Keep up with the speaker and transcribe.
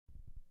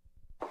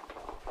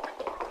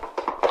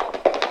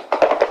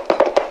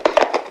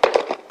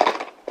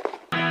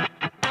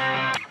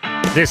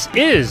This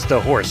is the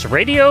Horse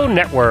Radio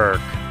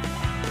Network.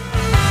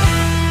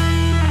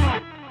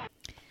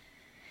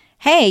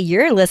 Hey,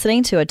 you're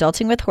listening to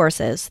Adulting with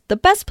Horses, the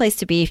best place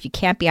to be if you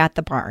can't be at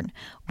the barn.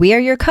 We are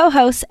your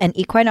co-hosts and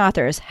equine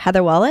authors,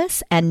 Heather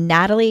Wallace and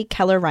Natalie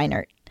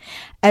Keller-Reinert.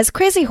 As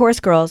crazy horse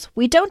girls,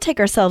 we don't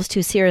take ourselves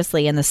too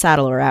seriously in the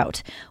saddle or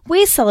out.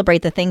 We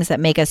celebrate the things that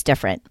make us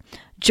different.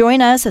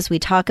 Join us as we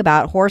talk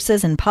about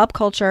horses and pop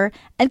culture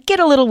and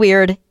get a little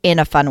weird in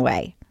a fun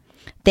way.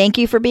 Thank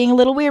you for being a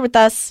little weird with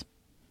us.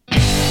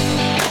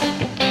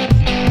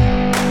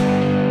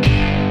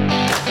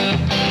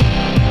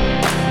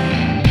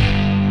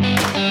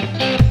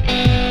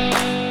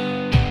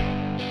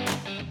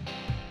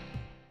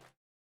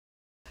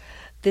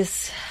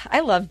 I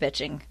love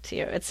bitching to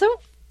you. It's so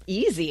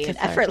easy and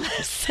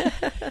effortless.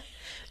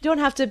 Don't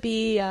have to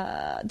be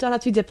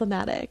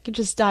diplomatic. You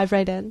just dive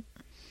right in.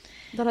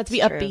 Don't have to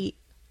be upbeat.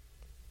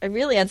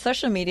 On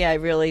social media, I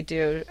really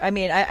do. I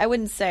mean, I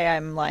wouldn't say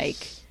I'm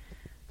like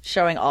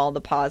showing all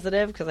the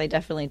positive because I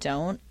definitely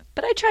don't.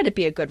 But I try to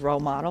be a good role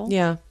model.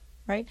 Yeah.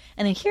 Right?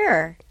 And in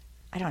here,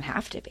 I don't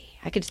have to be.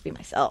 I could just be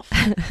myself.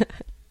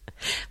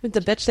 With the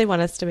bitch they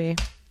want us to be.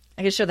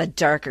 I can show the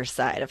darker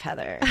side of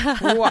Heather.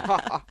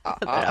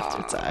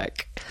 After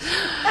dark.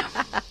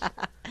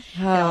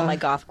 All my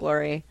goth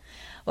glory.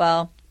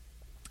 Well,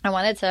 I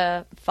wanted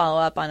to follow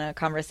up on a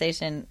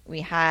conversation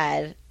we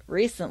had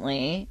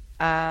recently.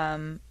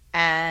 And,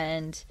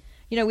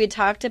 we had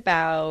talked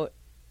about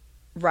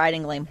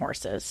riding lame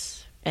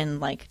horses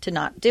and like to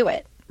not do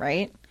it,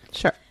 right?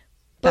 Sure.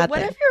 But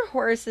what if your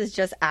horse is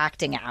just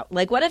acting out?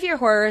 Like, what if your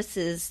horse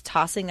is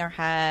tossing their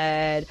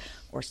head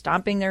or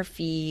stomping their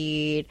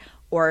feet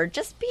or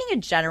just being a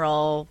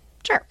general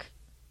jerk?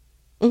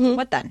 Mm-hmm.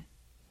 What then?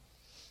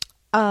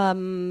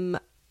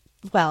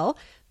 Well,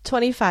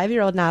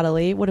 25-year-old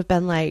Natalie would have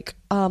been like,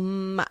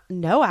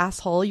 no,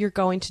 asshole, you're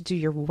going to do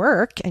your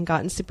work, and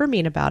gotten super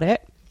mean about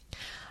it.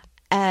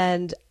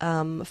 And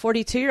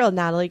 42-year-old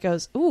Natalie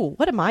goes, ooh,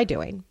 what am I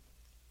doing?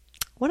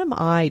 What am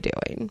I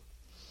doing?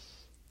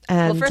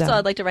 And, well, first of all,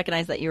 I'd like to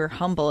recognize that you were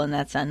humble in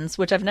that sentence,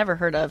 which I've never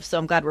heard of, so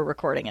I'm glad we're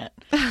recording it.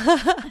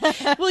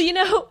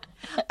 Well,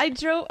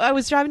 I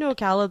was driving to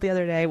Ocala the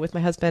other day with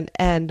my husband,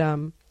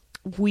 and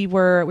we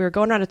were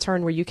going around a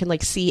turn where you can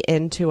like see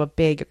into a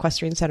big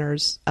equestrian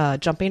center's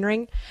jumping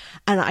ring,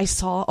 and I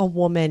saw a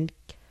woman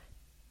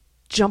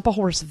jump a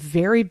horse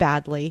very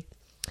badly,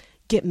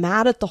 get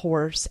mad at the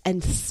horse,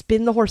 and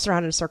spin the horse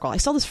around in a circle. I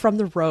saw this from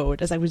the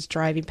road as I was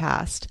driving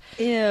past.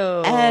 Ew.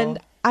 And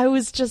I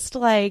was just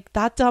like,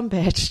 that dumb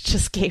bitch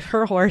just gave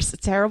her horse a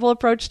terrible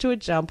approach to a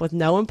jump with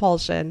no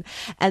impulsion,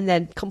 and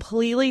then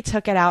completely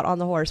took it out on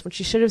the horse when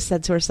she should have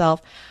said to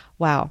herself,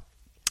 wow,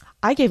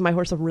 I gave my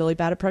horse a really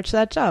bad approach to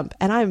that jump,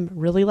 and I'm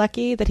really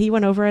lucky that he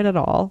went over it at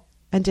all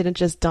and didn't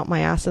just dump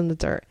my ass in the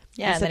dirt.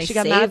 Yeah, and then she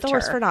got mad at the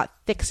horse for not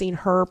fixing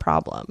her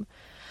problem.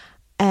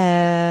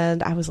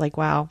 And I was like,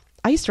 wow,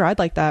 I used to ride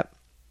like that.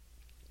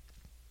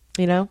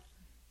 Yeah.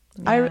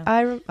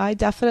 I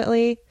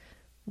definitely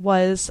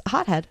was a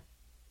hothead.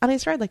 And I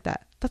used to ride like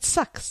that. That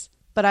sucks.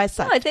 But I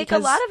sucked. No, I think a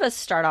lot of us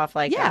start off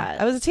like that.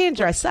 I was a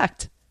teenager. I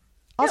sucked.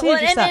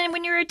 And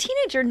when you're a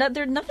teenager,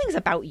 nothing's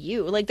about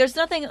you. Like, there's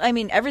nothing. I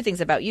mean, everything's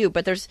about you,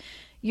 but there's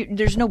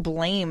no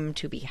blame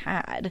to be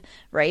had,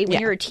 right? When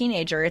you're a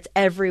teenager, it's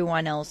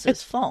everyone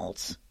else's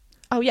fault.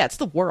 Oh yeah, it's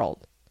the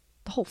world,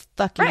 the whole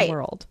fucking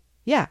world.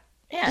 Yeah.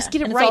 Just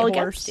get it right, all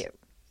horse. You.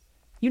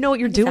 You know what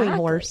you're doing,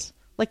 horse.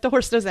 Like the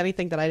horse knows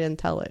anything that I didn't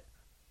tell it.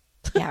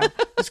 Yeah.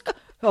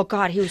 Oh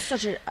God, he was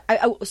such a.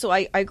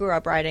 I grew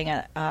up riding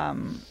at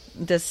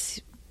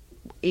this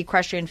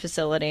equestrian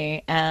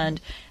facility,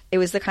 and it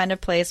was the kind of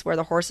place where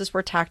the horses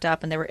were tacked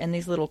up, and they were in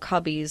these little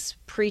cubbies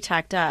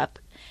pre-tacked up,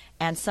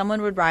 and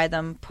someone would ride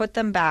them, put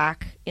them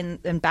back in,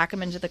 and back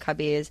them into the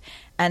cubbies,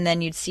 and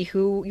then you'd see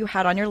who you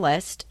had on your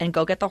list, and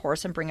go get the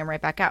horse and bring him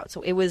right back out.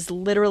 So it was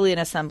literally an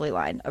assembly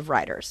line of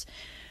riders.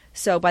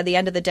 So by the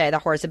end of the day, the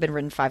horse had been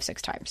ridden 5-6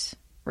 times,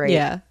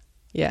 right?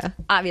 Yeah.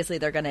 Obviously,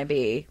 they're going to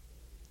be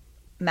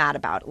mad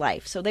about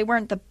life, so they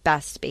weren't the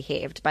best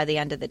behaved by the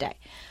end of the day.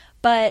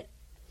 But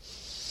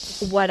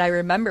what I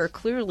remember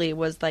clearly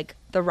was like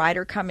the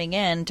rider coming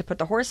in to put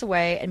the horse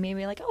away and me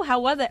being like, oh,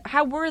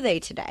 how were they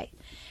today?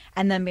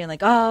 And then being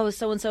like, oh,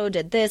 so and so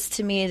did this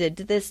to me, did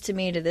this to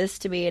me, did this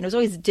to me, and it was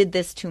always did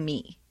this to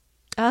me.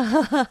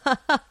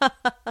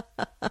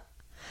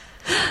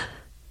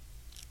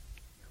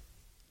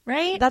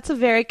 Right? That's a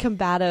very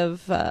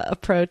combative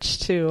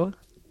approach to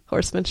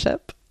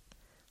horsemanship.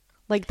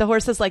 Like the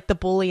horse is like the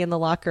bully in the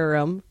locker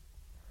room,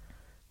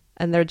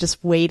 and they're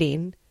just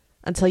waiting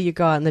until you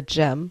go out in the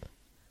gym,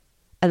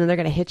 and then they're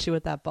going to hit you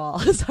with that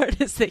ball as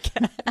hard as they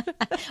can.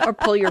 Or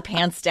pull your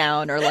pants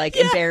down, or like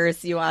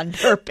embarrass you on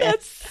purpose.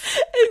 That's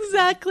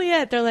exactly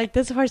it. They're like,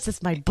 this horse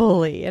is my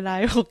bully, and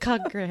I will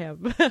conquer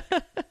him.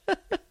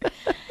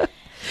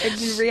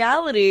 In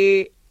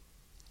reality,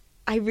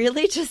 I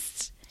really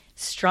just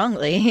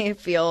strongly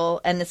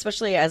feel, and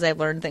especially as I've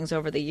learned things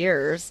over the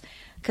years,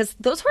 because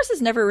those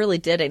horses never really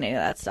did any of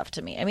that stuff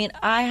to me. I mean,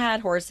 I had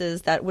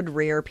horses that would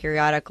rear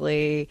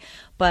periodically,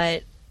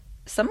 but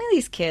some of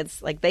these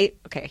kids, like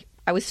okay,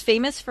 I was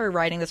famous for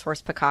riding this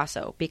horse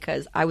Picasso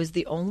because I was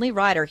the only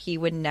rider he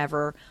would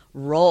never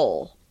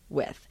roll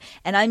with.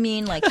 And I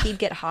mean, like, he'd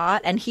get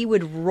hot and he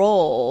would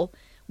roll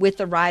with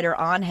the rider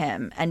on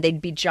him and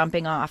they'd be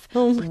jumping off.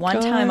 One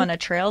time on a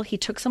trail, he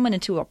took someone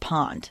into a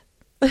pond.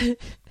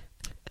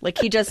 Like,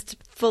 he just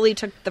fully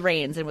took the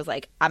reins and was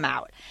like, I'm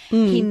out.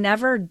 He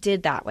never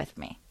did that with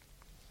me,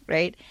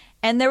 right?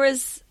 And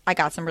I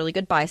got some really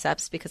good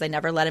biceps because I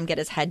never let him get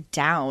his head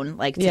down,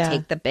 like, to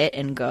take the bit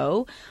and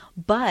go.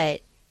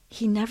 But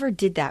he never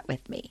did that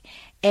with me.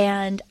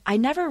 And I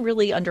never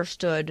really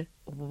understood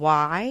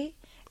why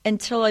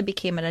until I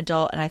became an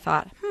adult and I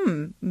thought,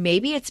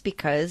 maybe it's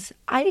because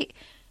I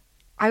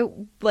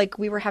like,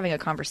 we were having a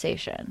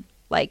conversation.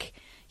 Like,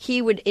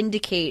 he would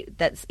indicate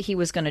that he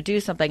was going to do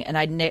something and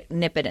I'd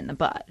nip it in the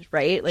bud,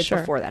 right? Like,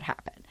 before that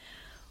happened.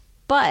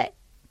 But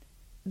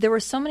there were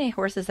so many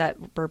horses that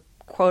were,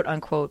 quote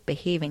unquote,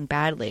 behaving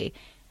badly.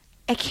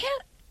 It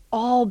can't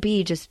all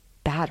be just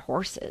bad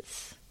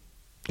horses.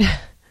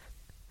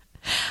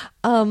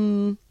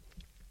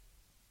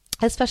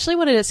 Especially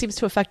when it seems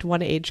to affect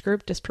one age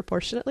group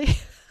disproportionately.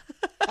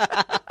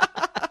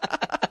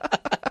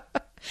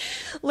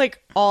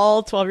 Like,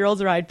 all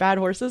 12-year-olds ride bad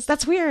horses.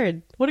 That's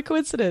weird. What a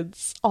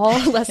coincidence. All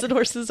lesson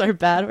horses are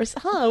bad horses.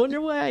 I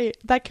wonder why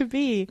that could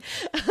be.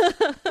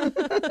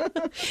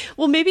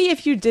 Well, maybe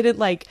if you didn't,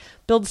 like,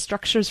 build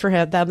structures for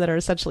them that are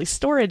essentially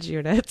storage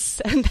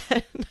units and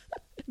then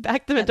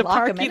back them into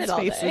parking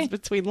spaces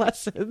between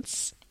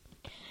lessons.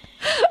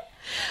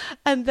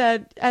 And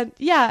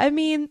yeah, I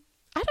mean,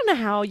 I don't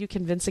know how you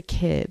convince a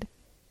kid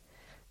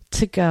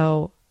to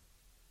go,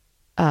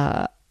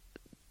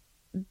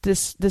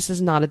 this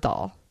is not a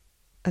doll,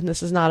 and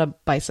this is not a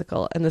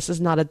bicycle, and this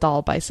is not a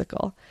doll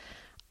bicycle.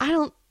 I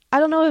don't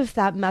know if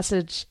that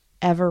message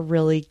ever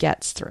really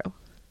gets through,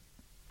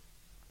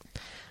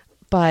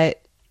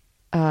 but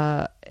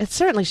it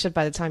certainly should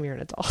by the time you're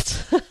an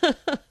adult.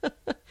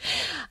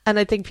 And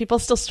I think people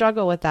still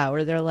struggle with that,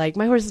 where they're like,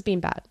 my horse is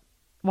being bad.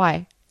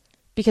 Why?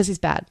 Because he's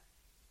bad.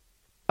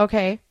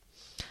 Okay.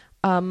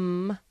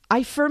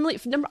 I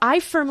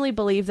firmly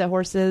believe that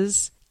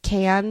horses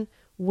can,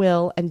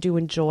 will, and do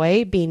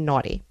enjoy being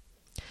naughty.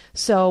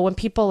 So when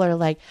people are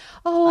like,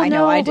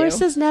 oh,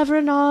 horses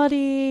never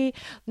naughty.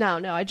 No,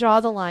 I draw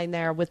the line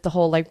there with the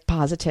whole, like,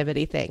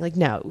 positivity thing. Like,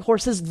 no,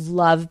 horses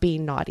love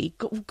being naughty.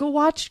 Go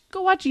watch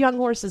young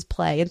horses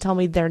play and tell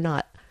me they're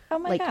not. Oh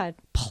my God.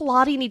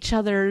 Plotting each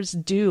other's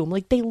doom.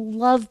 Like, they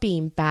love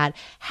being bad.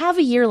 Have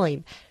a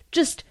yearling.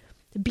 Just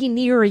be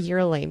near a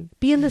yearling.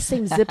 Be in the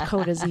same zip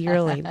code as a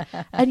yearling.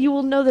 And you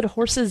will know that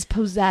horses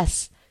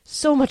possess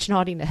so much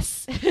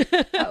naughtiness.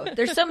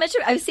 There's so much.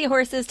 I see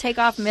horses take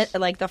off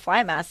like the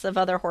fly masks of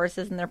other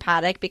horses in their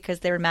paddock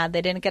because they were mad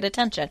they didn't get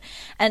attention.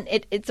 And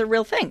it's a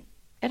real thing.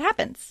 It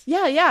happens.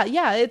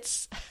 Yeah.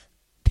 It's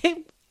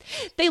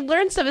they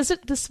learn stuff.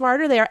 The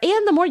smarter they are,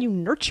 and the more you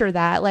nurture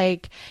that.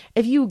 Like,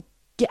 if you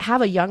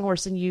have a young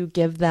horse and you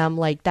give them,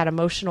 like, that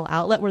emotional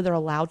outlet where they're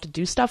allowed to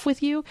do stuff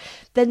with you,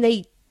 then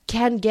they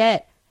can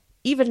get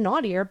even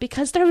naughtier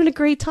because they're having a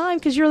great time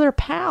because you're their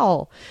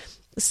pal.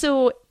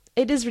 So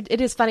it is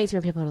funny to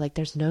hear people are like,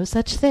 there's no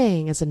such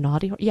thing as a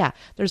naughty horse. Yeah,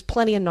 there's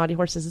plenty of naughty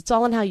horses. It's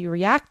all in how you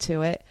react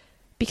to it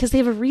because they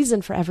have a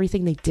reason for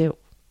everything they do.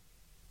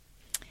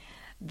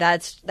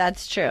 That's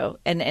true.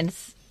 And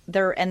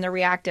they're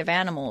reactive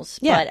animals.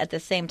 Yeah. But at the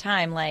same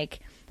time, like,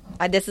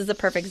 this is a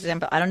perfect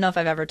example. I don't know if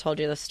I've ever told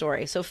you this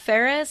story. So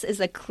Ferris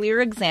is a clear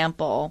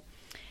example.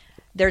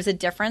 There's a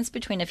difference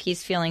between if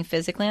he's feeling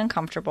physically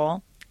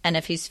uncomfortable and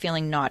if he's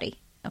feeling naughty.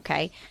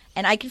 Okay.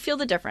 And I can feel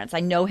the difference. I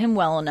know him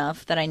well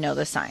enough that I know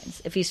the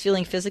signs. If he's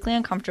feeling physically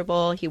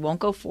uncomfortable, he won't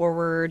go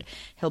forward.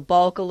 He'll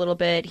balk a little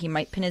bit. He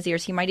might pin his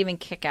ears. He might even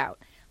kick out.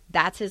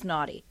 That's his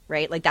naughty,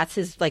 right? Like, that's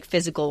his, like,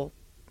 physical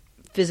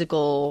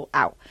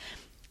out.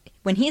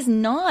 When he's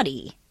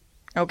naughty,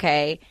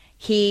 okay,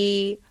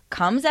 he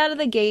comes out of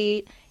the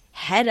gate,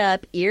 head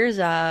up, ears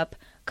up,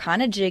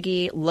 kind of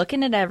jiggy,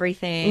 looking at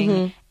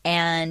everything,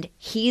 and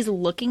he's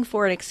looking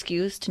for an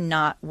excuse to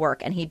not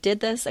work. And he did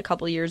this a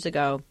couple years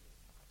ago.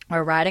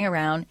 We're riding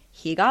around.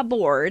 He got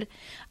bored,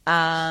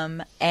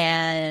 and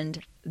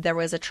there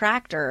was a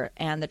tractor,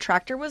 and the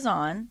tractor was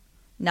on,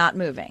 not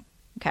moving.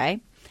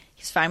 Okay,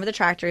 he's fine with the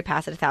tractor. He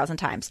passed it 1,000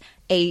 times.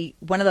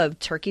 One of the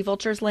turkey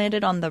vultures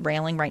landed on the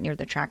railing right near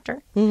the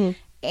tractor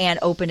and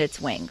opened its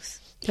wings.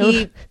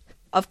 He,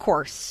 of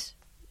course,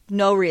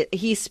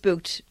 he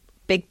spooked.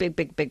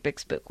 Big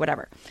spook.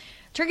 Whatever.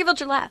 Turkey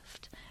vulture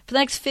left. For the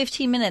next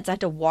 15 minutes, I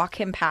had to walk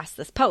him past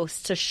this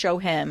post to show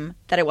him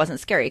that it wasn't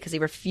scary because he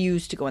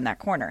refused to go in that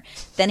corner.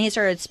 Then he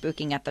started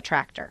spooking at the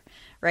tractor,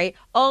 right?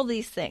 All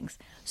these things.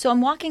 So I'm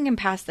walking him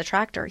past the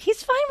tractor.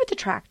 He's fine with the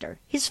tractor.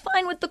 He's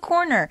fine with the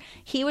corner.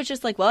 He was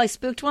just like, well, I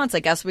spooked once. I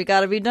guess we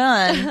got to be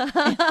done.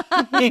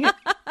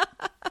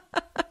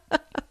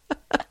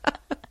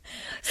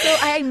 So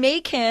I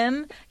make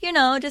him,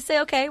 just say,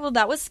 okay, well,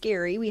 that was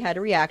scary. We had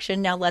a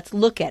reaction. Now let's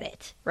look at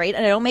it, right?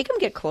 And I don't make him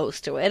get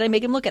close to it. I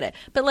make him look at it.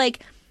 But,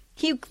 like,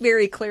 He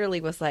very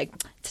clearly was like,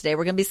 today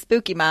we're going to be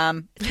spooky,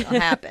 Mom. It's going to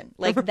happen.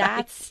 Like,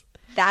 Right.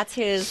 that's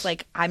his,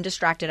 like, I'm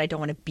distracted. I don't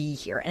want to be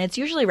here. And it's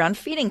usually around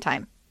feeding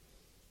time.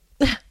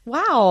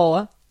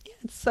 Wow.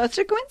 It's such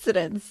a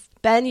coincidence.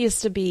 Ben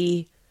used to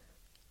be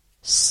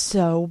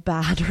so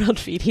bad around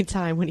feeding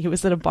time when he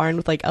was in a barn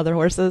with like other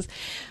horses.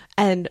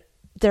 And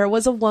there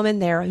was a woman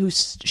there who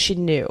she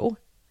knew.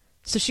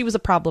 So she was a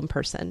problem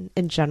person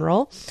in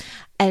general.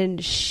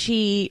 And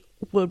she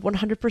would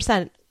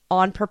 100%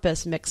 on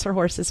purpose mix her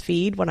horse's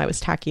feed when I was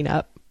tacking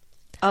up.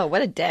 Oh,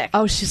 what a dick.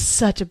 Oh, she's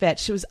such a bitch.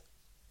 She was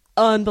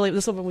unbelievable.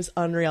 This woman was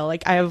unreal.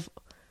 Like, I have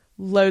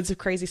loads of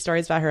crazy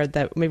stories about her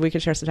that maybe we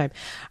could share sometime.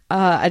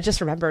 I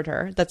just remembered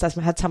her.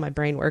 That's how my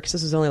brain works.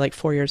 This was only like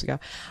 4 years ago.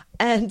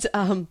 And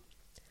so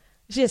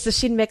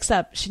she'd mix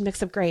up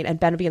grain, and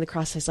Ben would be in the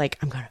crossface like,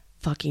 I'm gonna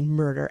fucking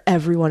murder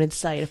everyone in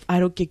sight if I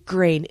don't get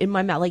grain in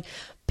my mouth. Like,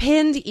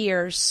 pinned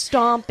ears,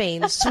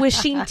 stomping,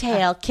 swishing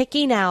tail,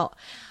 kicking out.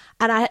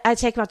 And I'd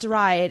take him out to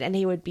ride, and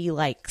he would be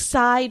like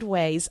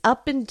sideways,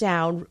 up and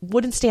down,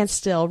 wouldn't stand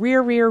still,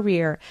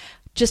 rear,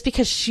 just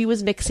because she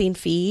was mixing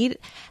feed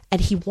and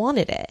he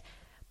wanted it.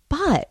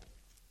 But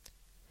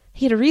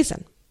he had a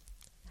reason.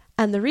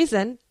 And the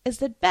reason is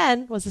that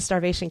Ben was a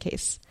starvation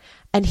case.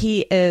 And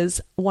he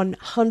is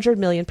 100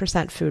 million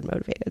 % food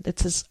motivated.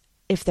 It's his,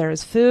 if there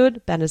is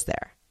food, Ben is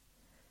there.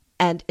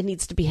 And it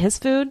needs to be his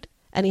food,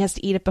 and he has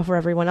to eat it before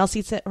everyone else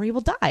eats it, or he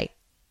will die.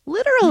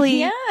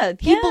 Literally.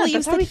 He believes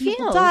that's how that he he will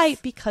feels. die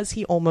because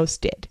he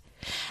almost did.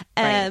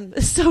 Right.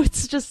 So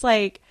it's just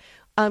like,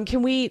 I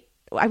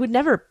would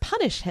never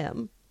punish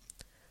him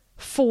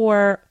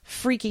for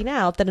freaking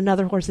out that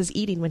another horse is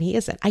eating when he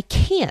isn't. I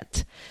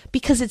can't,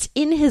 because it's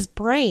in his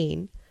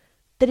brain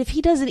that if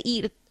he doesn't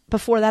eat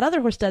before that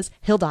other horse does,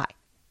 he'll die.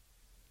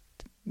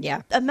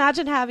 Yeah.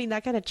 Imagine having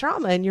that kind of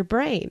trauma in your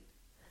brain.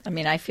 I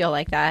mean, I feel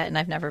like that, and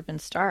I've never been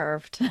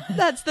starved.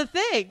 That's the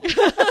thing.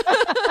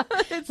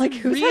 It's Like,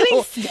 who's real.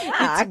 having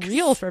snacks? It's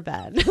real for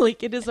Ben.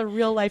 Like, it is a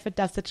real life and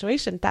death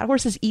situation. That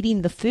horse is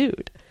eating the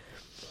food.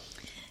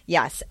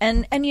 Yes.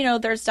 And you know,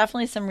 there's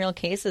definitely some real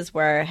cases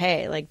where,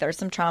 hey, like, there's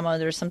some trauma,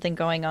 there's something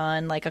going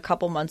on. Like, a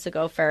couple months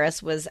ago,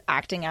 Ferris was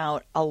acting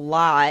out a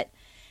lot,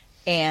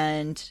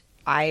 and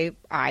I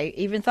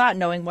even thought,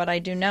 knowing what I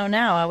do know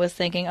now, I was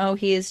thinking, oh,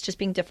 he is just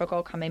being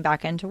difficult coming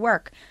back into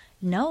work.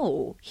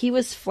 No, he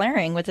was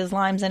flaring with his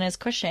limes and his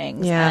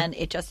Cushings, and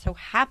it just so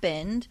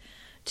happened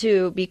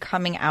to be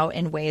coming out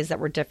in ways that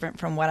were different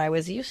from what I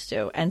was used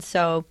to. And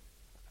so,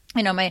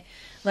 you know,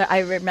 I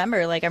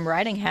remember, like, I'm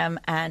riding him,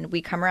 and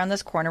we come around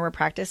this corner. We're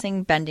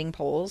practicing bending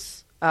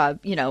poles,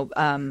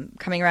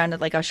 coming around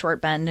at like a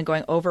short bend and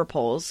going over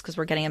poles because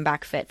we're getting him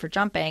back fit for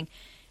jumping.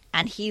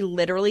 And he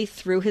literally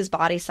threw his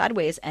body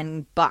sideways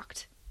and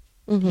bucked.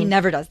 Mm-hmm. He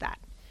never does that.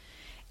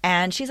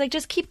 And she's like,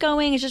 just keep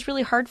going. It's just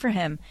really hard for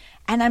him.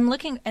 And I'm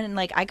looking, and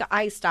like,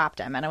 I stopped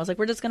him, and I was like,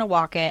 we're just going to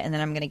walk it, and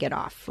then I'm going to get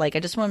off. Like, I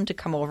just want him to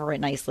come over it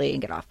nicely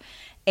and get off.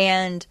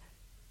 And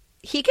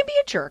he can be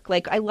a jerk.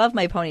 Like, I love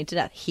my pony to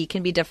death. He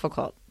can be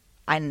difficult.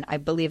 I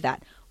believe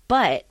that.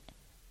 But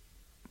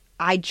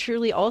I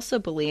truly also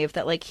believe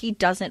that, like, he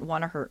doesn't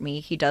want to hurt me.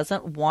 He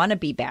doesn't want to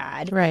be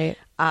bad. Right.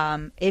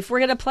 If we're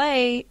going to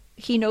play,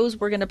 he knows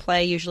we're going to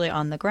play usually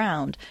on the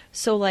ground.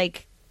 So,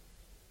 like,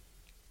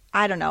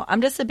 I don't know.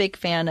 I'm just a big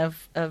fan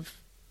of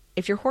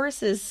if your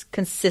horse is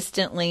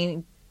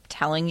consistently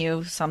telling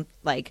you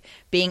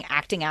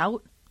acting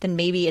out, then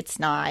maybe it's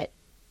not,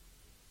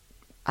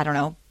 I don't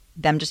know,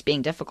 them just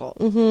being difficult.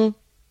 Mm-hmm.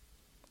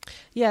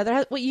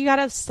 Yeah, you got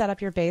to set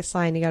up your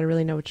baseline. You got to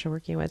really know what you're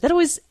working with. That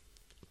always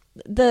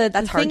the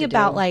hard thing to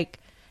about do. Like,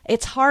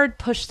 it's hard,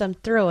 push them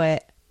through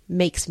it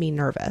makes me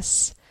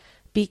nervous,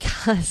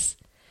 because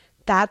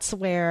that's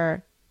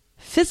where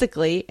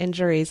physically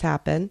injuries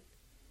happen,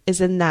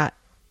 is in that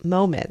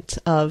moment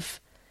of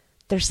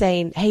they're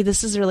saying, hey,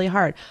 this is really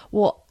hard.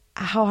 Well,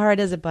 how hard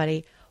is it,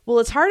 buddy? Well,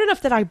 it's hard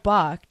enough that I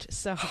bucked.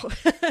 So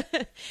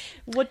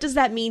what does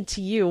that mean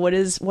to you? What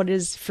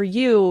is for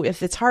you?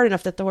 If it's hard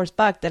enough that the horse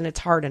bucked, then it's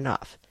hard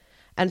enough.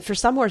 And for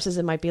some horses,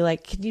 it might be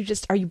like,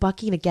 are you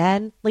bucking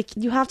again? Like,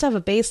 you have to have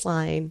a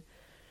baseline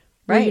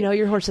where Right. you know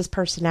your horse's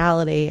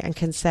personality and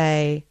can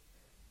say,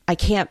 I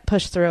can't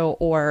push through,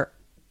 or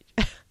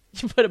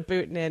you put a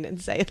boot in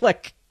and say,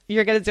 look,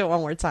 you're going to do it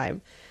one more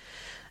time.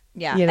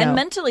 Yeah. You know? And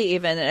mentally,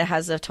 even, it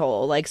has a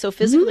toll. Like, so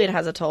physically it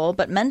has a toll,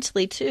 but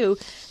mentally too,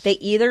 they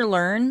either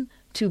learn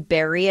to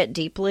bury it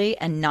deeply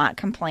and not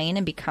complain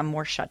and become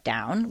more shut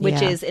down,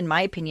 which Yeah. is, in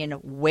my opinion,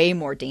 way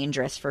more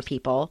dangerous for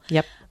people.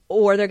 Yep.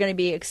 Or they're going to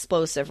be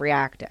explosive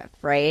reactive,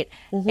 right?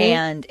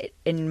 And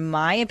in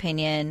my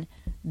opinion,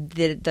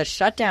 the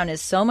shutdown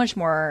is so much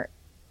more,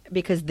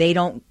 because they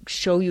don't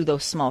show you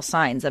those small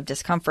signs of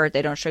discomfort.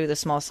 They don't show you the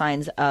small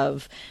signs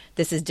of,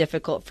 this is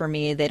difficult for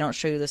me. They don't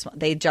show you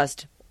they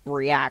just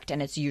react,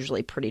 and it's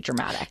usually pretty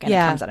dramatic, and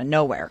Yeah. it comes out of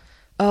nowhere.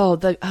 Oh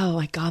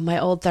my God, my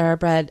old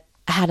thoroughbred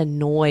had a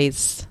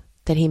noise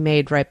that he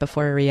made right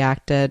before he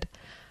reacted.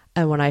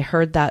 And when I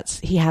heard that,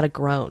 he had a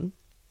groan.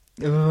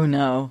 Oh,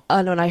 no.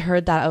 And when I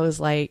heard that, I was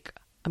like,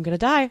 I'm going to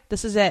die.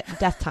 This is it.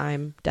 Death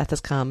time. Death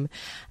has come.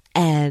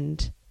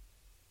 And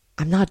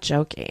I'm not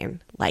joking.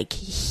 Like,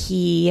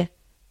 he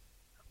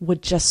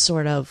would just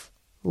sort of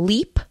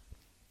leap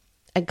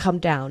and come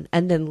down,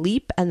 and then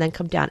leap and then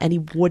come down, and he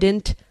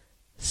wouldn't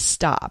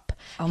stop.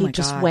 Oh he my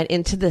just God. went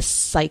into this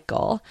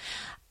cycle.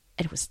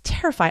 And it was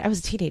terrifying. I was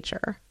a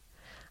teenager.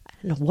 I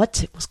didn't know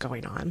what was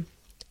going on.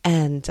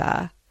 And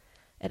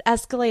it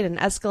escalated and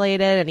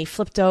escalated, and he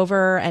flipped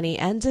over, and he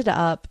ended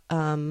up,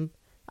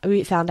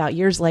 we found out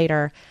years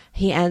later,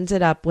 he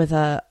ended up with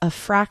a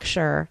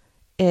fracture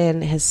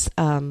in his,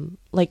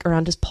 like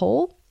around his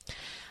pole,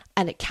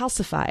 and it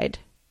calcified.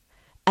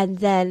 And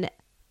then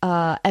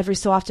every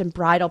so often,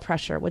 bridle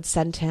pressure would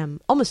send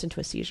him almost into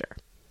a seizure.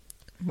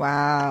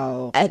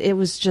 Wow. And it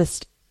was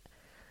just,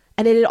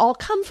 and it had all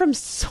come from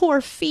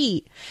sore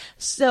feet.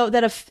 So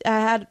that I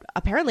had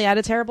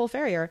a terrible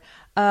farrier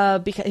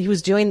because he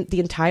was doing the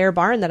entire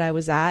barn that I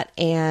was at,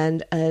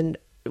 and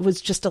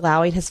was just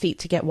allowing his feet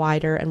to get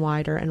wider and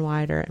wider and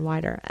wider and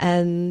wider.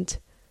 And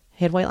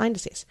he had white line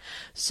disease.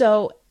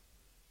 So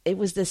it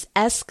was this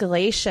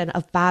escalation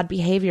of bad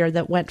behavior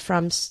that went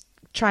from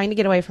trying to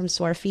get away from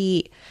sore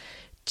feet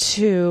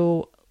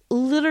to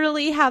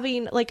literally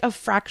having like a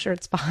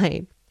fractured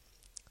spine.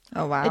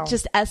 Oh, wow. It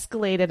just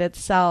escalated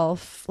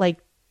itself. Like,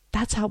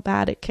 that's how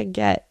bad it can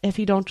get if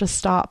you don't just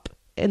stop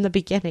in the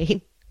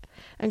beginning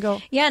and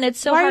go, yeah, and it's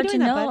so "Why are you hard to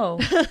doing that,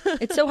 know.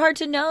 It's so hard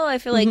to know. I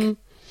feel like,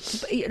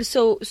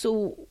 so,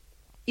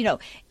 you know,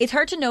 it's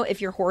hard to know if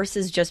your horse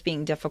is just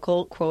being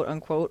difficult, quote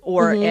unquote,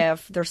 or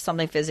if there's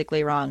something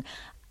physically wrong.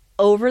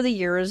 Over the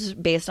years,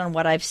 based on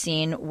what I've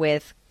seen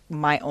with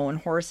my own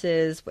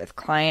horses, with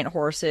client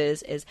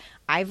horses, is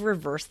I've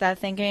reversed that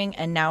thinking,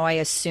 and now I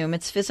assume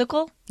it's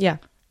physical. Yeah.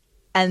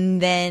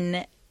 And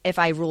then if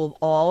I rule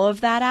all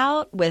of that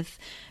out with,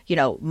 you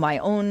know, my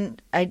own,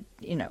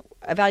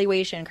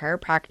 evaluation,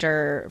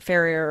 chiropractor,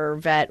 farrier,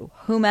 vet,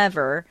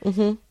 whomever,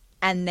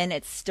 and then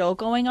it's still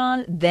going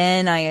on,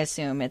 then I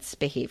assume it's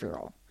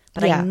behavioral.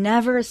 But I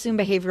never assume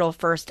behavioral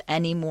first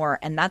anymore.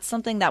 And that's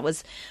something that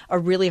was a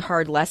really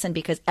hard lesson,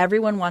 because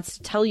everyone wants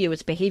to tell you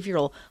it's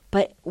behavioral,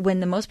 but when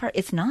the most part,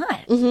 it's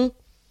not.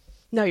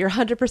 No, you're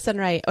 100%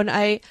 right. And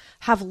I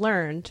have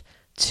learned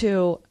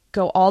to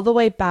go all the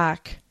way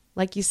back,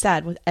 like you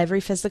said, with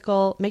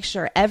make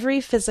sure every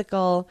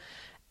physical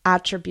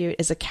attribute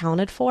is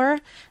accounted for,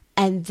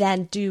 and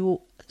then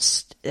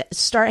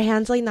start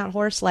handling that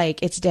horse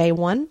like it's day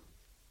one.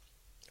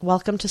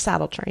 Welcome to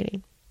saddle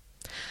training.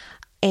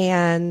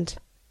 And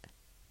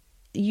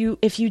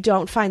if you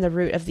don't find the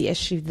root of the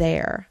issue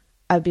there,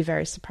 I'd be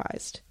very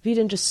surprised. If you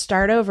didn't just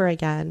start over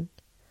again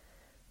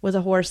with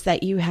a horse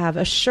that you have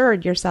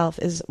assured yourself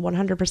is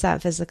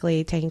 100%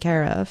 physically taken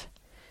care of,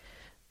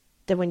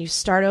 then when you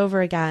start over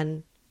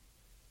again,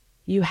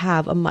 you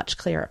have a much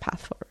clearer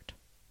path forward.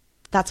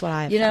 That's what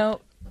I have found.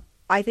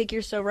 I think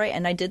you're so right.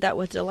 And I did that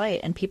with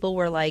Delight. And people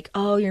were like,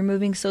 oh, you're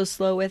moving so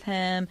slow with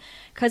him.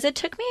 Because it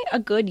took me a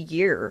good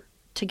year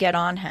to get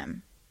on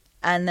him.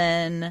 And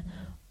then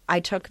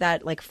I took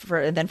that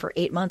for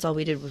 8 months, all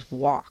we did was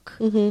walk.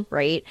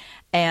 Right.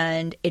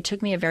 And it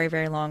took me a very,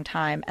 very long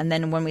time. And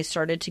then when we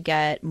started to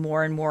get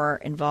more and more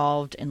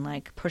involved in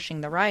like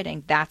pushing the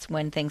riding, that's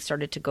when things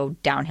started to go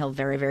downhill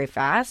very, very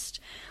fast.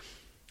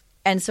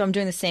 And so I'm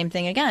doing the same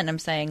thing again. I'm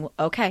saying,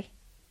 okay,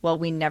 well,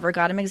 we never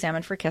got him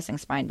examined for kissing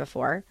spine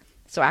before.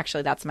 So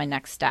actually, that's my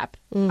next step.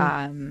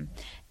 And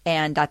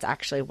that's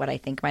actually what I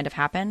think might have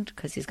happened,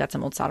 because he's got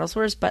some old saddle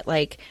sores. But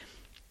like,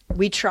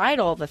 we tried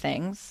all the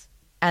things.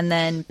 And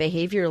then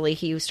behaviorally,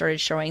 he started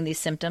showing these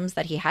symptoms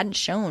that he hadn't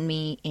shown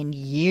me in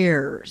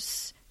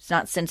years. It's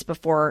not since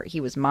before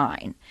he was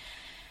mine.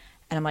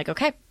 And I'm like,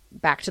 okay,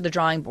 back to the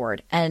drawing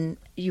board. And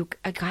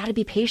I got to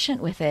be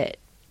patient with it.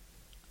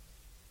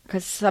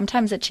 Because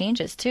sometimes it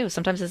changes too.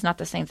 Sometimes it's not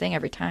the same thing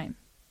every time.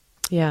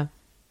 Yeah.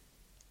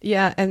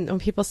 Yeah. And when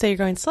people say you're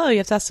going slow, you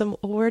have to ask them,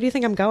 where do you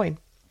think I'm going?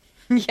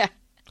 Yeah.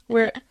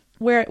 Where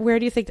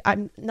do you think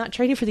I'm not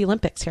training for the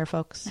Olympics here,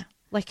 folks? No.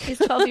 Like, he's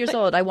 12 years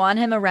old. I want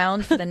him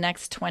around for the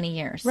next 20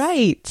 years.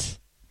 Right.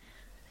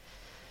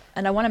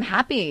 And I want him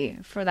happy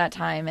for that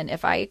time. And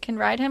if I can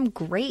ride him,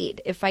 great.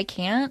 If I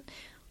can't,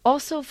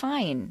 also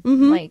fine.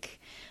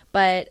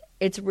 But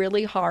it's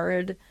really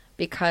hard,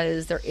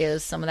 because there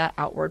is some of that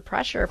outward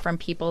pressure from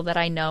people that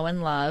I know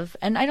and love.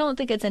 And I don't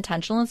think it's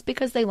intentional. It's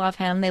because they love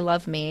him, they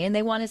love me, and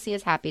they want to see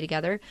us happy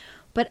together.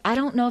 But I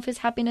don't know if his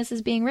happiness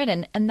is being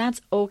ridden, and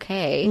that's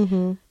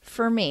okay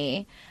for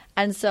me.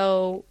 And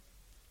so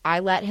I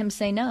let him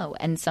say no.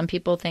 And some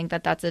people think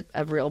that that's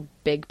a real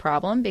big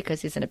problem,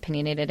 because he's an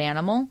opinionated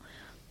animal.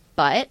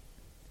 But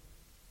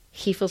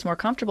he feels more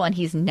comfortable, and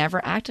he's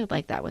never acted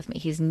like that with me.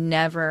 He's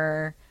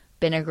never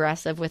been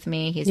aggressive with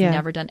me. He's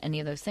never done any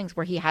of those things,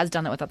 where he has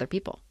done that with other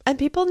people. And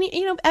people need,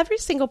 every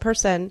single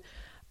person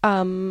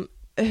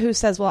who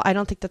says, well, I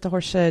don't think that the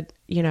horse should,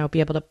 be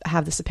able to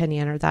have this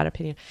opinion or that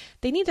opinion,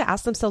 they need to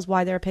ask themselves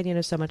why their opinion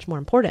is so much more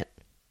important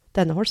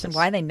than the horse's. And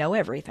why they know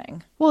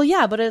everything. Well,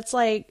 yeah, but it's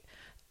like,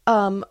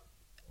 I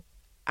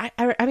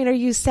mean, are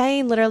you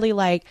saying literally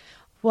like,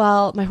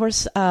 well, my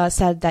horse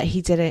said that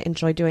he didn't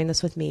enjoy doing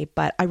this with me,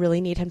 but I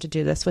really need him to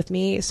do this with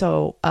me,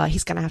 so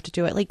he's going to have to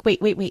do it. Like,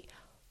 wait.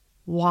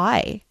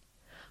 Why?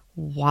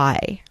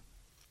 Why?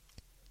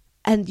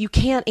 And you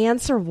can't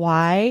answer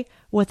why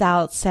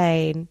without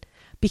saying,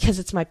 because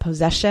it's my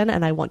possession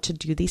and I want to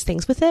do these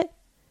things with it.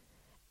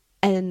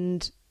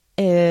 And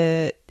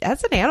as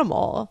an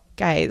animal,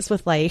 guys,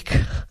 with like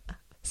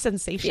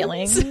sensations,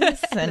 feelings,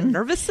 and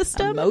nervous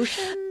system,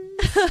 emotions.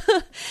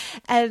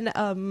 And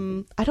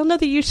I don't know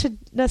that you should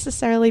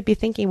necessarily be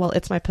thinking, well,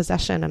 it's my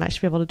possession and I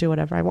should be able to do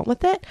whatever I want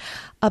with it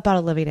about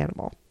a living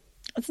animal.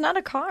 It's not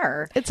a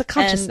car. It's a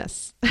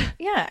consciousness.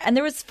 Yeah. And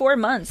there was 4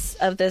 months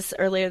of this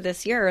earlier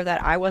this year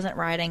that I wasn't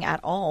riding at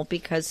all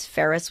because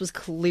Ferris was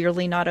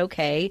clearly not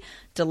okay.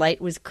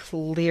 Delight was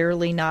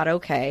clearly not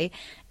okay.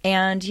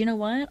 And you know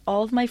what?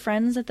 All of my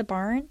friends at the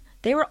barn,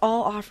 they were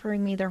all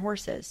offering me their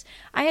horses.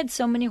 I had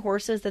so many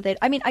horses that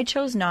I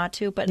chose not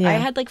to, but I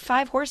had like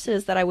 5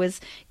 horses that I was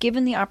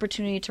given the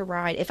opportunity to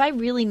ride. If I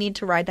really need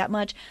to ride that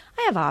much,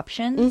 I have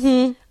options.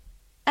 Mm-hmm.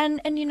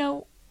 And you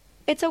know,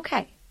 it's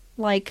okay.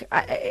 Like,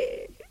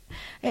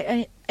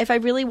 if I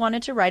really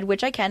wanted to ride,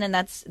 which I can, and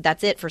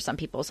that's it for some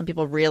people. Some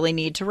people really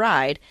need to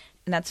ride,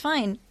 and that's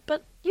fine.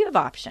 But you have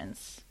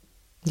options.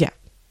 Yeah.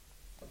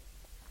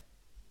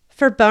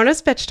 For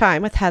bonus bitch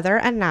time with Heather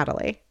and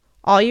Natalie,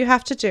 all you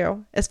have to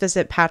do is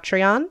visit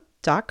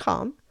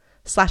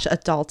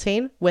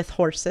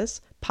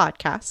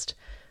patreon.com/adultingwithhorses-podcast.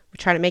 We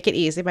try to make it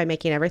easy by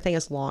making everything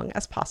as long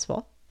as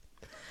possible.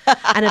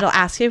 And it'll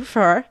ask you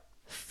for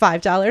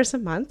 $5 a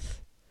month.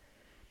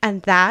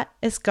 And that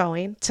is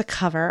going to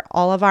cover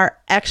all of our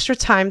extra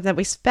time that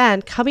we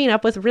spend coming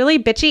up with really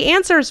bitchy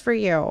answers for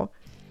you.